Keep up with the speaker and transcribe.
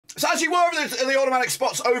So as you were in the automatic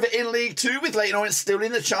spots over in League 2 with Leyton Orient still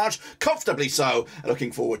in the charge, comfortably so.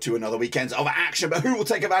 Looking forward to another weekend of action, but who will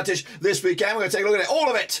take advantage this weekend? We're going to take a look at it, all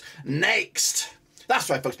of it, next. That's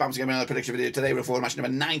right, folks. Bam's going to be another prediction video today. We're looking forward to match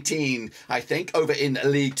number 19, I think, over in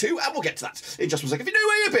League 2. And we'll get to that in just one second. If you know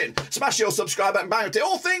where you've been, smash your subscribe button, bang,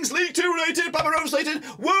 all things League 2 related, Bama Rovers related.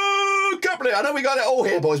 Woo! Company. I know we got it all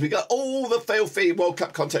here, boys. We got all the filthy World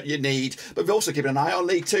Cup content you need. But we're also keeping an eye on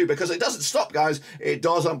League 2 because it doesn't stop, guys. It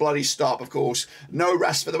doesn't bloody stop, of course. No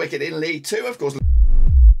rest for the wicked in League 2, of course.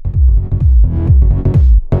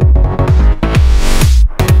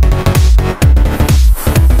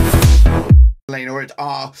 Leyton Orient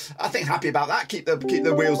are, I think, happy about that. Keep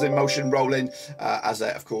the wheels in motion rolling as,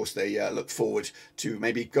 of course, they look forward to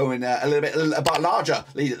maybe going a little bit about larger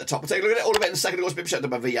lead at the top. We'll take a look at it all of it in a second. Of course, big shout out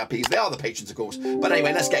to my VIPs. They are the patrons, of course. But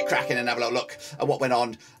anyway, let's get cracking and have a little look at what went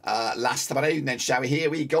on last Saturday. And then, shall we? Here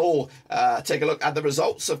we go. Take a look at the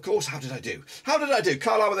results, of course. How did I do? How did I do?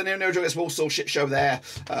 Carlisle with a 0-0 draw against Walsall. Shit show there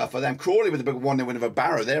for them. Crawley with a big 1-0 win over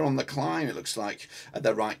Barrow. They're on the climb, it looks like, at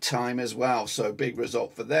the right time as well. So big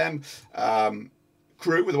result for them.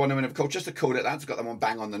 Crewe with a 1-0 win of Colchester. Called it. That's got them on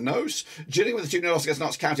bang on the nose. Gillingham with a 2-0 loss against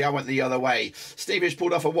Notts County. I went the other way. Stevenage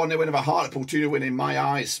pulled off a 1-0 win of a Hartlepool. 2-0 win in my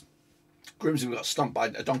eyes. Grimsby got stumped by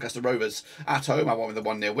Doncaster Rovers at home. I went with a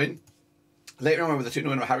 1-0 win. Later on, with the 2-0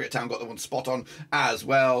 win over Harrogate Town, got the one spot on as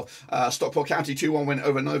well. Stockport County 2-1 win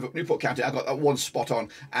over Newport County. I got that one spot on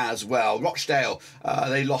as well. Rochdale,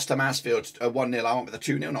 they lost to Mansfield 1-0. I went with a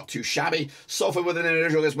 2-0, not too shabby. Salford with an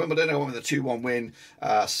individual against Wimbledon. I went with a 2-1 win.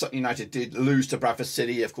 Sutton United did lose to Bradford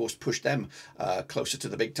City, of course, pushed them closer to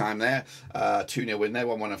the big time there. 2-0 win there,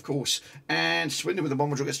 1-1, of course. And Swindon with a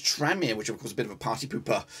 1-1 draw against Tranmere, which of course is a bit of a party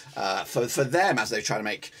pooper for them as they try to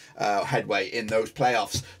make headway in those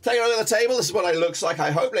playoffs. Take a look at the table. This is what it looks like,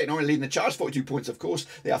 I hope. Leyton Orient leading the charge, 42 points, of course.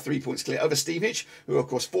 They are 3 points clear over Stevenage, who are, of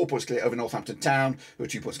course, 4 points clear over Northampton Town, who are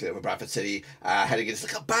 2 points clear over Bradford City. Heading in,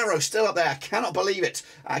 look at Barrow still up there. I cannot believe it.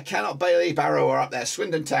 I cannot believe Barrow are up there.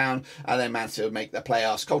 Swindon Town, and then Mansfield make the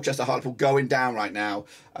playoffs. Colchester, Hartlepool going down right now.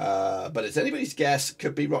 But it's anybody's guess.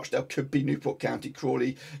 Could be Rochdale, could be Newport County,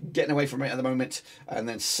 Crawley getting away from it at the moment, and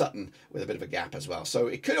then Sutton with a bit of a gap as well. So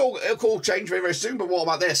it could all change very, very soon. But what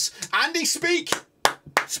about this? Andy, speak!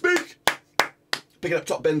 Speak! Picking up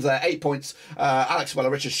top bins there, 8 points. Alex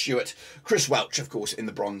Weller, Richard Stewart, Chris Welch, of course, in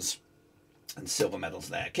the bronze and silver medals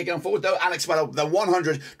there. Kicking on forward though, Alex Weller, the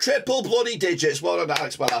 100 triple bloody digits. Well done to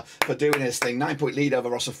Alex Weller for doing his thing. 9-point lead over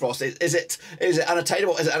Russell Frost. Is it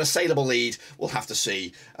unattainable? Is it an assailable lead? We'll have to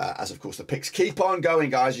see. As of course the picks keep on going,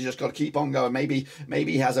 guys. You just got to keep on going. Maybe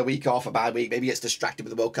he has a week off, a bad week. Maybe he gets distracted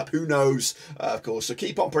with the World Cup. Who knows? Of course. So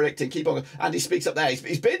keep on predicting. Keep on. Andy Speaks up there.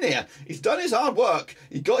 He's been here. He's done his hard work.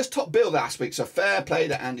 He got his top bill last week. So fair play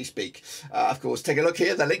to Andy Speak. Of course, take a look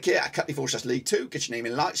here. The link here at Cutley/League 2. Get your name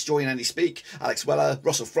in lights. Join Andy Speak. Alex Weller,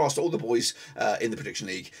 Russell Frost, all the boys in the prediction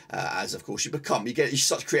league, as of course you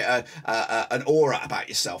start to create an aura about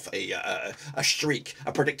yourself, a streak,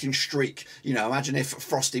 a predicting streak. You know, imagine if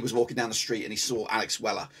Frosty was walking down the street and he saw Alex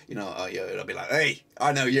Weller. You know, it'll be like, hey,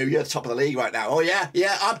 I know you. You're top of the league right now. Oh yeah,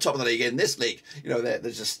 I'm top of the league in this league. You know,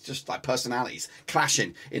 there's just like personalities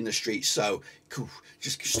clashing in the streets. So cool.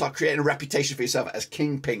 Just start creating a reputation for yourself as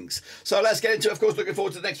kingpins. So let's get into it. Of course, looking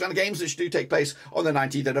forward to the next round of games, which do take place on the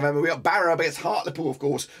 19th of November. We got Barrow against Hartlepool, of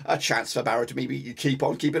course. A chance for Barrow to maybe keep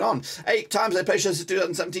on keeping on. 8 times they played since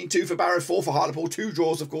 2017. 2 for Barrow, 4 for Hartlepool. 2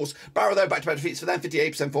 draws, of course. Barrow, though, back-to-back defeats for them.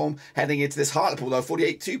 58% form heading into this. Hartlepool, though,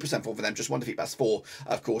 48.2% form for them. Just 1 defeat, that's 4,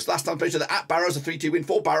 of course. Last time played at Barrow's a 3-2 win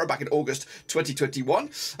for Barrow back in August 2021.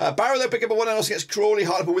 Barrow, though, pick up a 1-0 loss against Crawley.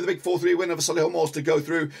 Hartlepool with a big 4-3 win over Solihull Moors to go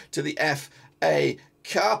through to the FA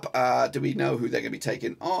Cup. Do we know who they're going to be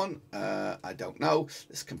taking on? I don't know.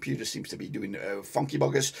 This computer seems to be doing funky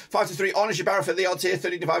buggers. 5-3 on is your Barrow for the odds here.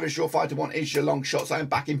 13-5 is your 5-1 is your long shots. I am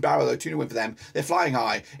back in Barrow though. 2-0 win for them. They're flying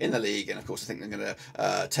high in the league, and of course I think they're going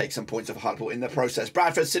to take some points off Hartlepool in the process.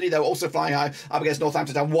 Bradford City though also flying high up against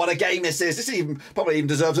Northampton Town. What a game this is! This probably even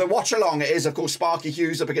deserves a watch along. It is of course Sparky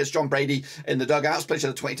Hughes up against John Brady in the dugouts. Played each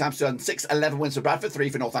other 20 times. 6, 11 wins for Bradford. 3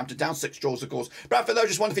 for Northampton Town. 6 draws of course. Bradford though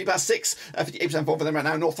just 1 defeat past 6. 58% form for them right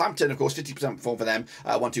now. Northampton, of course, 50% form for them.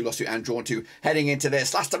 1-2 lost to and drawn to heading into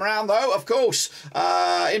this. Last time around, though, of course,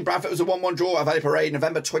 in Bradford, it was a 1-1 draw at Valley Parade,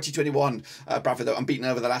 November 2021. Bradford, though, unbeaten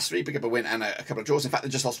over the last 3, pick up a win and a couple of draws. In fact, they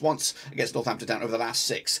just lost once against Northampton Town over the last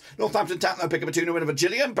 6. Northampton Town, though, pick up a 2-0 win over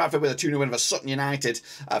Gillingham. Bradford with a 2-0 win over Sutton United,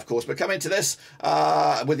 of course. But come into this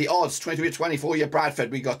with the odds, 23-20 for your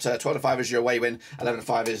Bradford. We got 12-5 as your away win,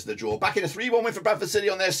 11-5 is the draw. Back in a 3-1 win for Bradford City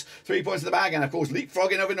on this. 3 points in the bag, and, of course,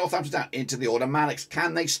 leapfrogging over Northampton Town into the automatic 6.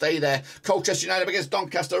 Can they stay there? Colchester United against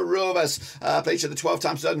Doncaster Rovers. Played each other 12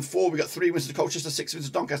 times 2004. We got 3 wins to Colchester, 6 wins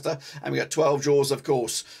to Doncaster, and we got 12 draws, of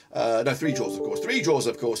course. No, 3 draws, of course. 3 draws,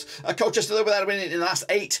 of course. Colchester, though, without a win in the last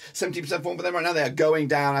 8, 17% form for them right now. They are going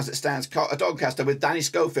down as it stands. Doncaster with Danny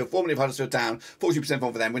Schofield, formerly of Huddersfield Town, 42%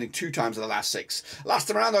 form for them, winning 2 times in the last 6. Last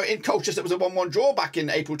time around, though, in Colchester, it was a 1-1 draw back in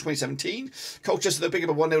April 2017. Colchester, they'll pick up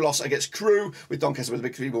a 1-0 loss against Crewe, with Doncaster with a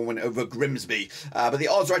big 3-1 win over Grimsby. But the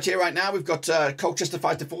odds right here, right now, we've got Colchester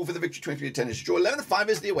 5-4 for the victory, 23-10 is the draw. 11-5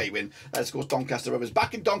 is the away win. That's, of course, Doncaster Rovers.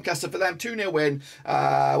 Back in Doncaster for them, 2-0 win.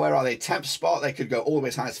 Where are they? 10th spot. They could go all the way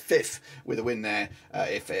as high as 5th with a win there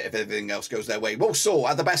if everything else goes their way. Walsall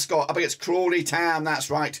at the best score up against Crawley Town. That's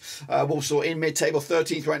right. Walsall in mid-table,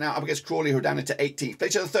 13th right now, up against Crawley, who are down into 18th.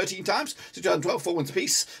 Played each other 13 times, 2012, 4 wins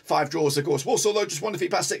apiece, 5 draws, of course. Walsall, though, just 1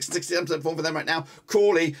 defeat past 6, 67% form for them right now.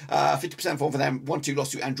 Crawley, 50% form for them, 1-2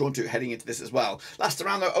 lost to and drawn to heading into this as well. Last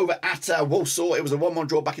round, though, over at Walsall, it was a 1-1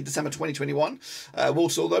 draw back in December 2021.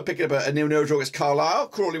 Walsall, though, picking up a 0-0 draw against Carlisle.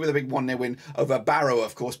 Crawley with a big 1-0 win over Barrow,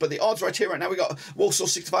 of course. But the odds right here right now, we got Walsall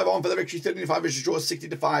 65 on for the victory, 35 is your draw,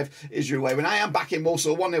 60-5 is your away win. I am back in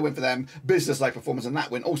Walsall, 1-0 win for them, business-like performance, and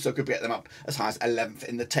that win also could get them up as high as 11th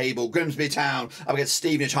in the table. Grimsby Town up against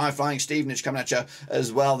Stevenage, high-flying Stevenage coming at you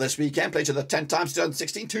as well this weekend. Played each other 10 times,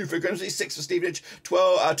 2016, 2 for Grimsby, 6 for Stevenage,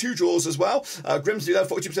 2 draws as well. Grimsby, though,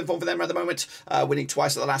 42% form for them at the moment, winning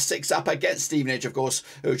twice at the last 6 up against Stevenage, of course,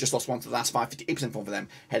 who just lost 1 to the last 5, 58% form for them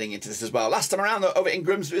heading into this as well. Last time around, though, over in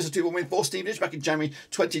Grimsby, it was a 2-1 win for Stevenage back in January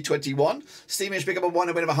 2021. Stevenage pick up a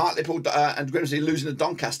 1-0 win over Hartlepool, and Grimsby losing to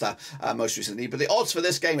Doncaster most recently. But the odds for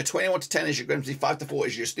this game are 21-10 is your Grimsby, 5-4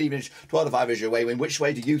 is your Stevenage, 12-5 is your away win. Which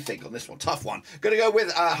way do you think on this one? Tough one. Going to go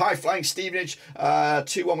with high-flying Stevenage,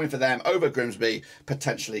 2-1 win for them over Grimsby,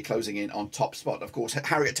 potentially closing in on top spot. Of course,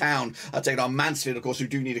 Harrogate Town are taking on Mansfield, of course, who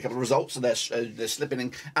do need a couple of results, so they're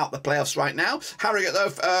slipping out the playoffs right now. Harrogate, though,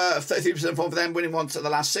 33% form for them, winning once at the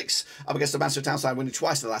last 6 up against the Mansfield Town side, winning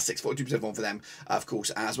twice at the last 6, 42% form for them, of course,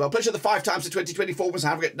 as well. Played the 5 times in 2024 was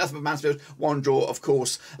Harrogate, nothing but Mansfield, 1 draw, of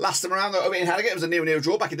course. Last time around, though, over in Harrogate, it was a 0-0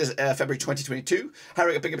 draw back in February 2022.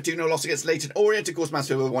 Harrogate picked up a 2-0 loss against Leyton. Orient, of course,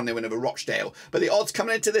 Mansfield with a 1-0 win over Rochdale. But the odds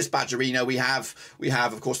coming into this badge arena, we have,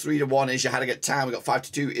 of course, 3-1 is your Harrogate Town. We got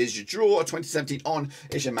 5-2 is your draw. 2017 on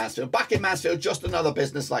is your Mansfield. Back in Mansfield, just another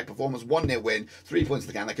business-like performance. 1-0 win, 3 points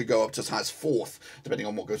to the can. That could go up to as high as 4th, depending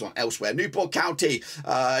on what goes on elsewhere. Newport County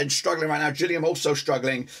struggling right now. Gillingham also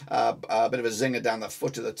struggling. A bit of a zinger down the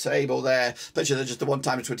foot of the table there. Played just the 1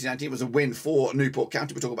 time in 2019. It was a win for Newport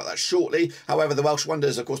County. We'll talk about that shortly. However, the Welsh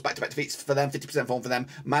Wonders, of course, back-to-back defeats for them. 50% form for them,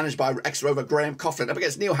 managed by ex-Rover Graham Coughlin up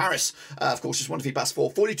against Neil Harris. Of course, just 1 defeat past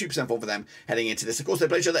 4, 42% form for them heading into this. Of course, they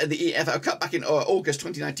played each other in the EFL Cup back in August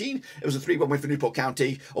 2019. It was a 3-1 win for Newport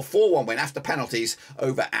County, or 4-1 win after penalties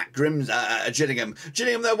over at Gillingham.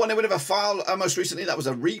 Gillingham, though, won a bit of a foul most recently. That was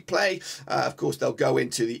a replay. Of course, they'll go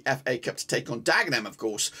into the FA Cup to take on Dagenham, of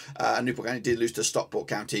course. And Newport County did lose to Stockport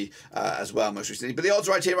County as well most recently. But the odds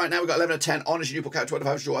right here, right now, we've got 11-10 on is your Newport County,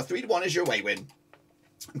 25 draw, 3-1 is your away win.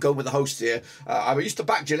 I'm going with the hosts here. I used to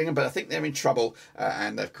back Gillingham, but I think they're in trouble.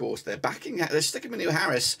 And of course, they're sticking with Neil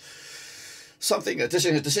Harris. A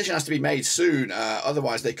decision has to be made soon,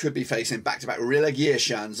 otherwise they could be facing back-to-back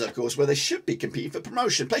relegations, of course, where they should be competing for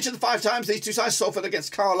promotion. Played each other 5 times, these 2 sides. Salford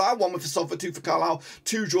against Carlisle, 1 win for Salford, 2 for Carlisle,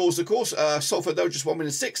 2 draws, of course. Salford, though, just 1 win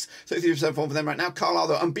and 6, 33% form for them right now. Carlisle,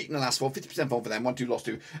 though, unbeaten in the last 4, 50% form for them, 1-2 lost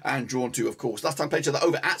to and drawn to, of course. Last time played each other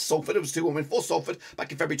over at Salford, it was 2-1 win for Salford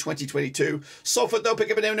back in February 2022. Salford, though,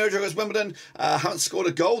 pick up a 0-0 draw against Wimbledon, haven't scored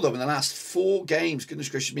a goal, though, in the last 4 games. Goodness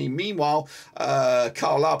gracious me. Meanwhile,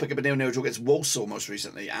 Carlisle pick up a 0-0 draw against Walsall most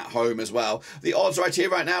recently at home as well. The odds right here,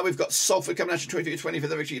 right now, we've got Salford coming out to 23-20 for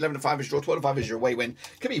the victory, 11-5 is draw, 12-5 is your away win.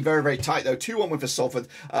 Could be very, very tight, though. 2-1 win for Salford.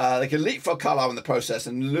 They can leapfrog Carlisle in the process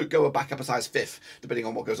and go back up as high as 5th, depending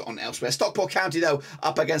on what goes on elsewhere. Stockport County, though,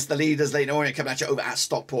 up against the leaders, Leyton Orient, coming at you over at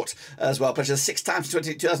Stockport as well. Played 6 times in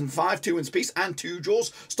 2005, 2 wins apiece and 2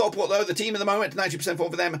 draws. Stockport, though, the team at the moment, 90%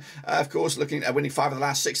 form for them. Of course, looking at winning 5 of the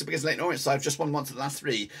last 6 up against Leyton Orient side, just won once of the last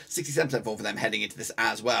 3, 67% form for them heading into this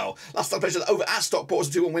as well. Last time played over at Stockport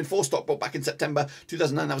was a 2-1 win for Stockport back in September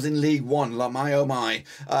 2009. That was in League One. My oh my.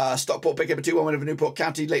 Stockport pick up a 2-1 win over Newport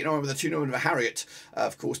County. Leyton Orient with a 2-0 win over Harrogate,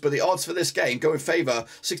 of course. But the odds for this game go in favour.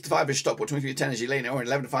 6-5 is Stockport, 23-10 is Leyton Orient,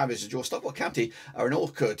 11-5 is the draw. Stockport County are an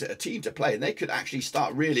all-good team to play, and they could actually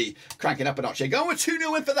start really cranking up a notch. They're going with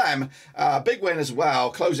 2-0 win for them. Big win as well,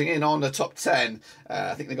 closing in on the top 10.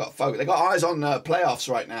 I think they got eyes on playoffs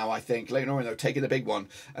right now. I think Leyton Orient, though, taking the big one,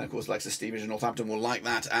 and of course, like the Stevenage and Northampton will like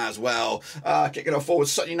that as well. Kicking off forward,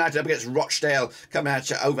 Sutton United up against Rochdale, coming at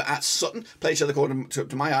you over at Sutton. Played each other, according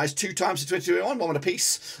to my eyes, 2 times in 2021, 1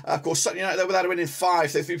 apiece. Of course, Sutton United, though, without a win in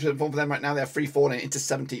 5, so 3% form for them right now. They're free falling into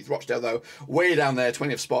 17th. Rochdale, though, way down there,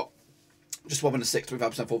 20th spot. Just 1 win and 6,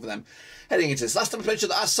 25% form for them. Heading into this. Last time I played each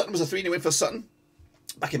other, Sutton was a 3-0 win for Sutton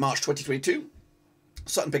back in March 2022.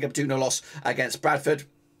 Sutton pick up a 2-0 loss against Bradford.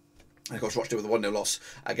 And of course, Rochdale with a 1-0 loss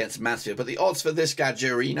against Mansfield. But the odds for this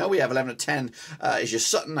Gadgerino, we have 11-10 is your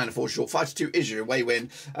Sutton, 9-4 short, 5-2 is your away win.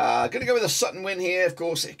 Going to go with a Sutton win here. Of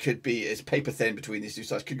course, it could be, it's paper thin between these two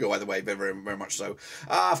sides. Could go either way, very, very much so.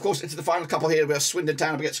 Of course, into the final couple here. We have Swindon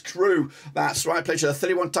Town up against Crewe. That's right, played each other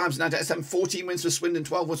 31 times, 9-7, 14 wins for Swindon,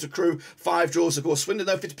 12 wins for Crewe, 5 draws. Of course, Swindon,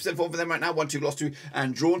 though, 50% form for them right now, 1-2 lost 2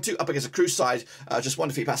 and drawn 2. Up against a Crewe side, just 1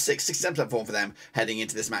 defeat past 6, 67% form for them heading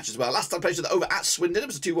into this match as well. Last time played each other over at Swindon. It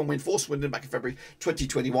was a 2-1 win for Swindon back in February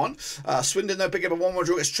 2021. Swindon, though, pick up a 1-1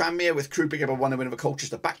 draw against Tranmere, with Crewe pick up a 1-0 win over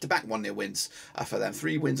Colchester. Back-to-back 1-0 wins for them.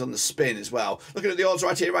 3 wins on the spin as well. Looking at the odds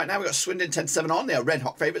right here, right now, we've got Swindon 10-7 on. They are red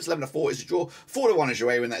hot favourites. 11-4 is a draw. 4-1 is your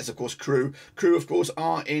away win. That is, of course, Crewe. Crewe, of course,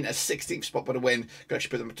 are in a 16th spot but a win. Could actually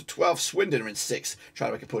put them up to 12. Swindon are in 6th, trying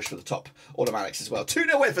to make a push for the top automatics as well.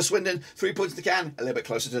 2-0 win for Swindon. 3 points in the can. A little bit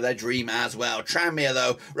closer to their dream as well. Tranmere,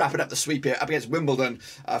 though, wrapping up the sweep here up against Wimbledon.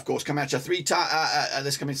 Of course, come at you 3 times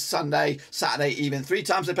this coming Saturday even. 3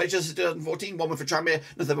 times they played just 2014, 1 win for Tranmere,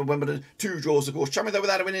 nothing but Wimbledon, 2 draws, of course. Tranmere, though,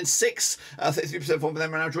 without a win in 6, 33% form for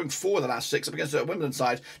them, right now drawing 4 of the last 6 up against the Wimbledon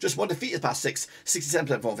side. Just 1 defeat is past 6,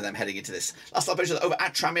 67% form for them heading into this. Last time played over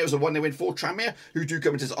at Tranmere was a 1-0 win for Tranmere, who do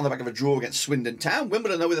come into this on the back of a draw against Swindon Town.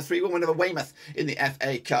 Wimbledon, though, with a 3-1 win over Weymouth in the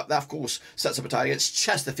FA Cup. That, of course, sets up a tie against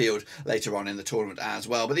Chesterfield later on in the tournament as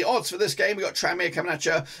well. But the odds for this game, we got Tranmere coming at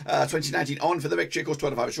you, 2019 on for the victory, of course,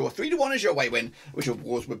 12-5 sure. 3-1 is your away win, which of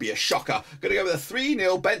course would be a shocker. Going to go with a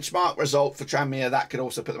 3-0 benchmark result for Tranmere. That could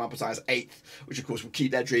also put them up as high as 8th, which of course will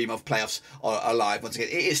keep their dream of playoffs alive. Once again,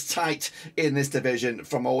 it is tight in this division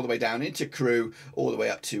from all the way down into Crewe, all the way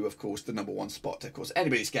up to, of course, the #1 spot. Of course,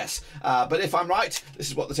 anybody's guess. But if I'm right, this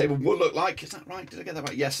is what the table will look like. Is that right? Did I get that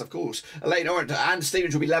right? Yes, of course. Leyton, Orient and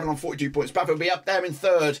Stevenage will be level on 42 points. Bradford will be up there in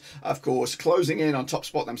 3rd, of course, closing in on top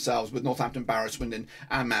spot themselves with Northampton, Barrow, Swindon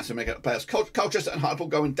and Mansfield making up the playoffs. Colchester and Hartlepool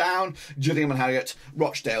going down. Gillingham and Harrogate,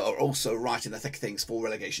 Rochdale are also right in the thick of things for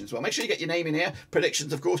relegation as well. Make sure you get your name in here.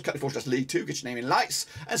 Predictions, of course, Cut Your Fortress League 2. Get your name in lights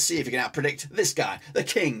and see if you can out-predict this guy, the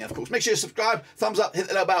king, of course. Make sure you subscribe, thumbs up, hit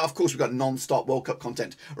the little bell. Of course, we've got non-stop World Cup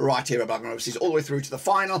content right here at Black Overseas all the way through to the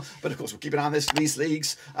final. But, of course, we'll keep an eye on these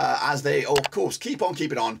leagues as they, of course, keep on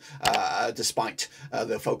keeping on despite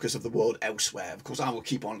the focus of the world elsewhere. Of course, I will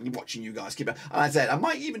keep on watching you guys. And I said, I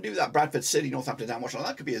might even do that Bradford City, Northampton down watch.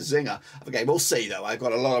 That could be a zinger of a game. We'll see, though. I've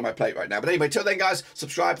got a lot on my plate right now. But anyway, till then, guys,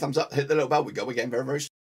 subscribe, thumbs up, hit the little bell. We go again very, very soon.